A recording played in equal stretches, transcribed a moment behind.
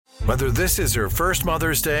Whether this is her first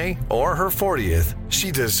Mother's Day or her 40th, she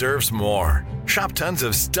deserves more. Shop tons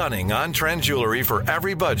of stunning on-trend jewelry for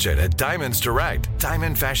every budget at Diamonds Direct.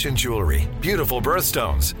 Diamond fashion jewelry, beautiful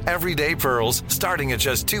birthstones, everyday pearls starting at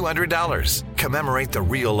just $200. Commemorate the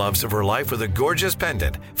real loves of her life with a gorgeous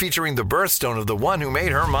pendant featuring the birthstone of the one who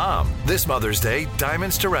made her mom. This Mother's Day,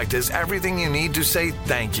 Diamonds Direct is everything you need to say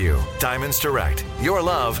thank you. Diamonds Direct. Your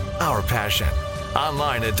love, our passion.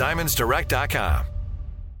 Online at diamondsdirect.com.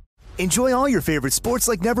 Enjoy all your favorite sports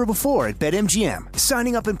like never before at BetMGM.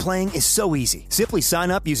 Signing up and playing is so easy. Simply sign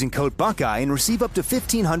up using code Buckeye and receive up to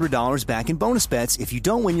 $1,500 back in bonus bets if you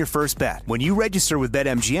don't win your first bet. When you register with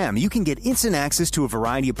BetMGM, you can get instant access to a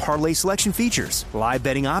variety of parlay selection features, live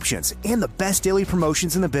betting options, and the best daily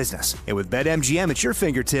promotions in the business. And with BetMGM at your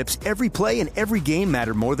fingertips, every play and every game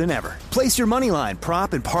matter more than ever. Place your moneyline,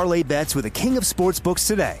 prop, and parlay bets with the king of sportsbooks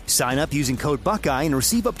today. Sign up using code Buckeye and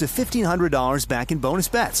receive up to $1,500 back in bonus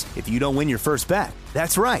bets if you don't win your first bet.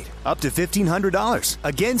 That's right, up to $1,500.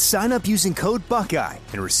 Again, sign up using code Buckeye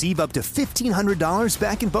and receive up to $1,500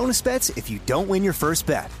 back in bonus bets if you don't win your first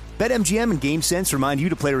bet. BetMGM and GameSense remind you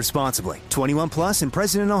to play responsibly. 21 plus and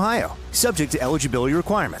present in Ohio. Subject to eligibility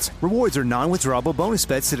requirements. Rewards are non-withdrawable bonus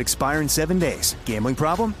bets that expire in 7 days. Gambling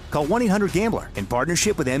problem? Call 1-800-GAMBLER in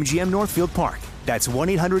partnership with MGM Northfield Park. That's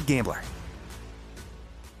 1-800-GAMBLER.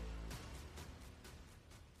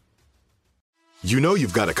 You know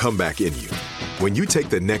you've got a comeback in you. When you take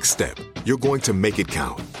the next step, you're going to make it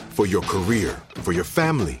count. For your career, for your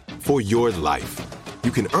family, for your life. You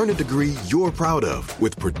can earn a degree you're proud of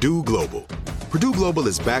with Purdue Global. Purdue Global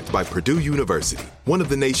is backed by Purdue University, one of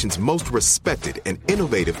the nation's most respected and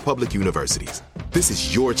innovative public universities. This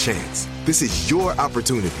is your chance. This is your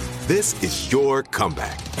opportunity. This is your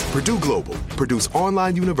comeback. Purdue Global, Purdue's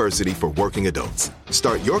online university for working adults.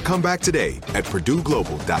 Start your comeback today at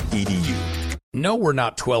purdueglobal.edu. No, we're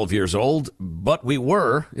not 12 years old, but we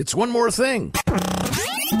were. It's one more thing.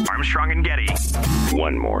 Armstrong and Getty.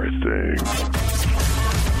 One more thing.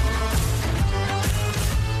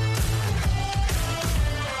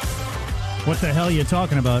 What the hell are you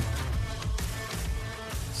talking about?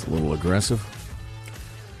 It's a little aggressive.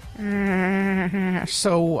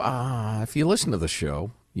 So, if you listen to the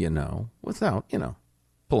show, you know, without,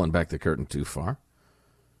 pulling back the curtain too far,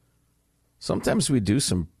 sometimes we do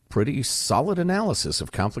some pretty solid analysis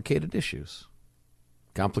of complicated issues,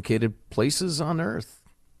 complicated places on Earth,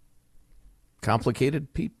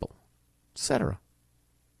 complicated people, etc.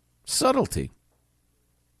 Subtlety,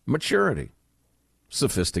 maturity,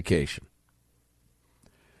 sophistication.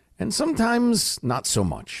 And sometimes not so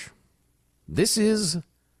much. This is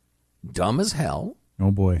dumb as hell.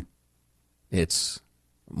 Oh, boy. It's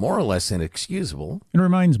more or less inexcusable. It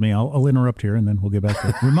reminds me, I'll interrupt here and then we'll get back to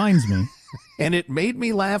it. Reminds me. And it made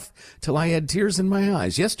me laugh till I had tears in my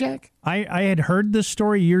eyes. Yes, Jack? I had heard this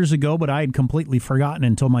story years ago, but I had completely forgotten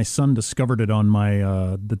until my son discovered it on my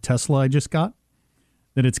the Tesla I just got,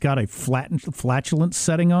 that it's got a flatulence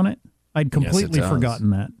setting on it. I'd completely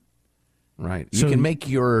forgotten that. Right. You can make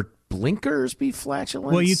your blinkers be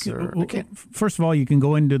flatulence? Well, you can, first of all, you can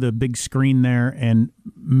go into the big screen there and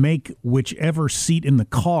make whichever seat in the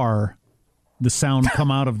car the sound come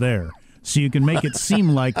out of there. So you can make it seem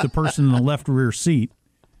like the person in the left rear seat.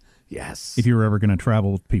 Yes. If you're ever going to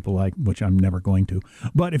travel with people which I'm never going to,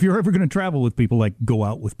 but if you're ever going to travel with people, go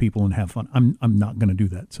out with people and have fun, I'm not going to do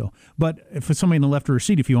that. So, but if it's somebody in the left rear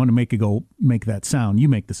seat, if you want to make that sound, you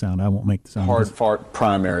make the sound. I won't make the sound. Hard fart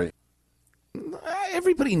primary.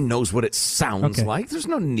 Everybody knows what it sounds like. There's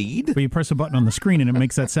no need. But you press a button on the screen and it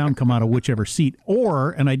makes that sound come out of whichever seat.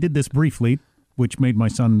 Or, and I did this briefly, which made my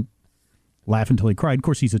son laugh until he cried. Of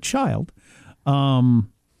course, he's a child.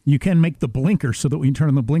 You can make the blinker so that when you turn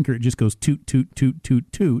on the blinker, it just goes toot, toot, toot,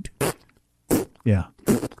 toot, toot. Yeah.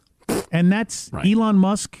 And that's right. Elon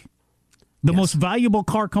Musk, the most valuable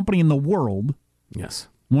car company in the world. Yes.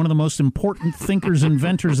 One of the most important thinkers,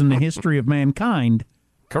 inventors in the history of mankind.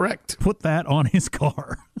 Correct. Put that on his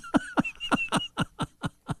car.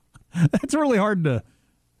 That's really hard to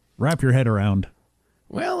wrap your head around.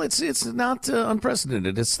 Well, it's not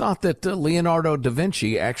unprecedented. It's thought that Leonardo da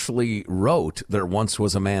Vinci actually wrote "There Once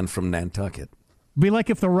Was a Man from Nantucket." Be like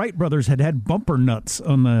if the Wright brothers had bumper nuts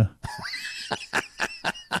on the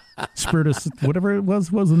Spiritus, whatever it was.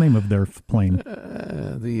 What was the name of their plane?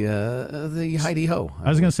 The Heidi Ho. I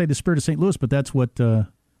was going to say the Spirit of St. Louis, but that's what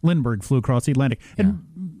Lindbergh flew across the Atlantic. And,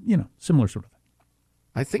 similar sort of thing.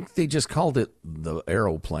 I think they just called it the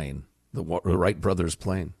aeroplane. The Wright brothers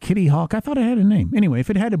plane. Kitty Hawk. I thought it had a name. Anyway, if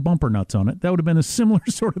it had a bumper nuts on it, that would have been a similar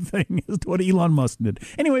sort of thing as to what Elon Musk did.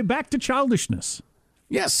 Anyway, back to childishness.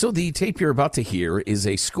 Yes, so the tape you're about to hear is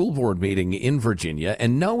a school board meeting in Virginia.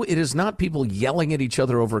 And no, it is not people yelling at each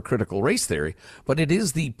other over critical race theory, but it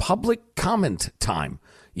is the public comment time.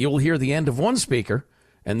 You will hear the end of one speaker,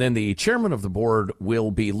 and then the chairman of the board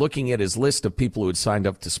will be looking at his list of people who had signed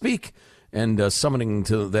up to speak and summoning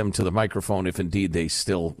them to the microphone if indeed they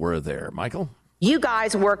still were there. Michael? You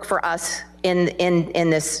guys work for us in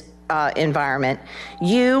this environment.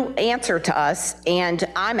 You answer to us, and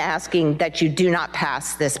I'm asking that you do not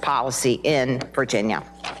pass this policy in Virginia.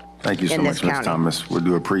 Thank you so much, Ms. Thomas. We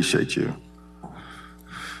do appreciate you.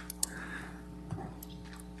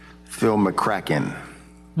 Phil McCracken.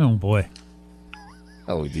 Oh, boy.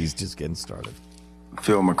 Oh, he's just getting started.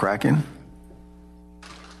 Phil McCracken.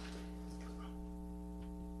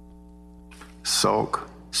 Souk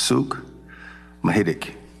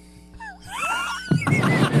Mahidic.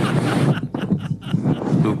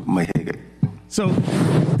 So,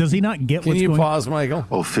 does he not get Can what's you going on? pause, Michael?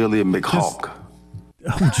 Ophelia McHawk.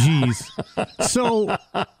 Oh, jeez. So,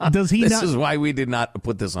 does he This not... is why we did not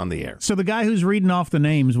put this on the air. So the guy who's reading off the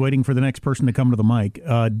names, waiting for the next person to come to the mic,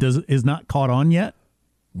 is not caught on yet?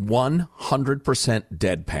 100%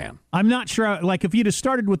 deadpan. I'm not sure. Like, if you'd have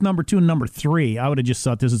started with number 2 and number 3, I would have just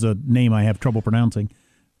thought this is a name I have trouble pronouncing.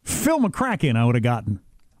 Phil McCracken, I would have gotten.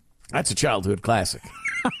 That's a childhood classic.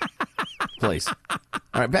 Please.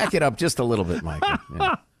 All right, back it up just a little bit, Michael.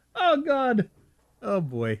 Yeah. Oh, God. Oh,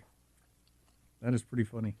 boy. That is pretty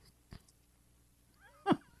funny.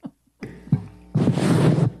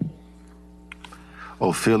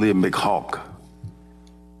 Ophelia McHawk.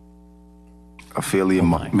 Ophelia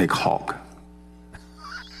McHawk.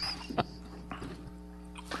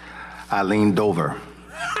 Eileen Dover.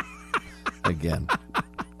 Again.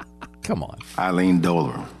 Come on. Eileen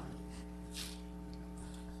Dover.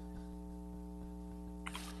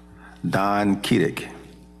 Don Kiddick.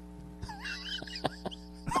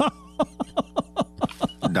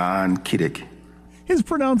 Don Kiddick. His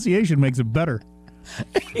pronunciation makes it better.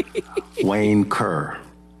 Wayne Kerr.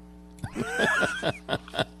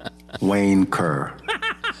 Wayne Kerr.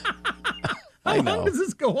 How long does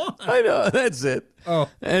this go on? I know. That's it. Oh.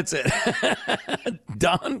 That's it.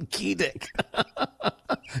 Don Kedick.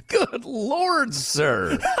 Good Lord,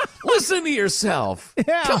 sir. Listen to yourself.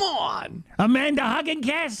 Yeah. Come on. Amanda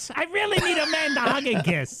Hugginkiss? I really need Amanda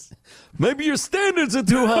Hugginkiss. Maybe your standards are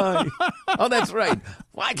too high. Oh, that's right.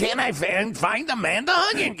 Why can't I find Amanda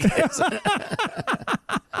Hugginkiss?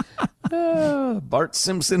 Bart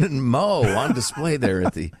Simpson and Moe on display there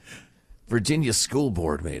at the Virginia School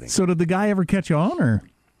Board meeting. So did the guy ever catch on, or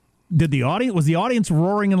was the audience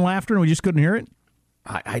roaring in laughter and we just couldn't hear it?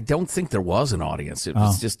 I don't think there was an audience. It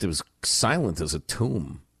was it was silent as a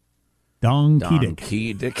tomb. Don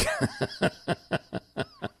Kedick.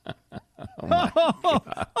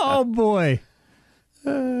 Oh, boy.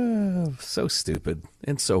 So stupid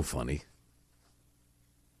and so funny.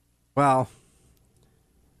 Well,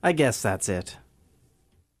 I guess that's it.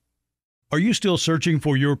 Are you still searching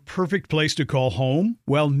for your perfect place to call home?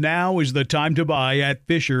 Well, now is the time to buy at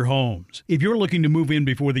Fisher Homes. If you're looking to move in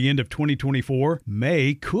before the end of 2024,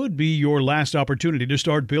 May could be your last opportunity to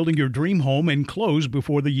start building your dream home and close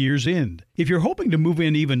before the year's end. If you're hoping to move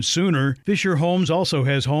in even sooner, Fisher Homes also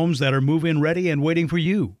has homes that are move-in ready and waiting for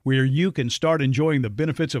you, where you can start enjoying the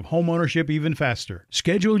benefits of homeownership even faster.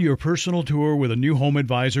 Schedule your personal tour with a new home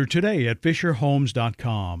advisor today at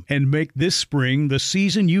FisherHomes.com and make this spring the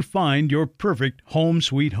season you find your perfect home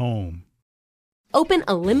sweet home. Open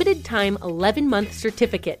a limited-time 11-month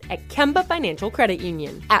certificate at Kemba Financial Credit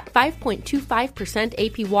Union. At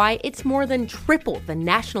 5.25% APY, it's more than triple the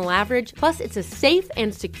national average, plus it's a safe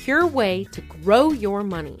and secure way to grow your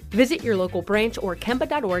money. Visit your local branch or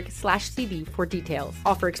kemba.org/CD for details.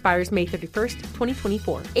 Offer expires May 31st,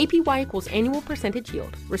 2024. APY equals annual percentage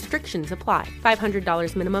yield. Restrictions apply.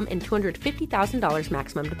 $500 minimum and $250,000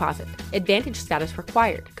 maximum deposit. Advantage status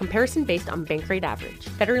required. Comparison based on bank rate average.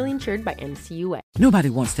 Federally insured by NCUA. Nobody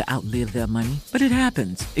wants to outlive their money, but it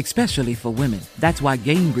happens, especially for women. That's why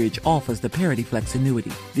Gainbridge offers the Parity Flex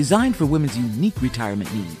annuity, designed for women's unique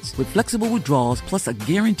retirement needs, with flexible withdrawals plus a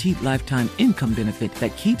guaranteed lifetime income benefit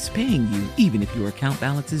that keeps paying you even if your account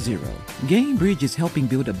balance is zero. Gainbridge is helping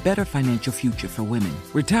build a better financial future for women.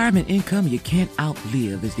 Retirement income you can't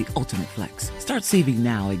outlive is the ultimate flex. Start saving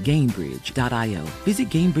now at Gainbridge.io. Visit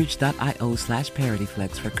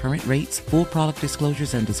Gainbridge.io/ParityFlex for current rates, full product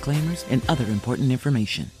disclosures and disclaimers, and other important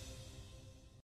information.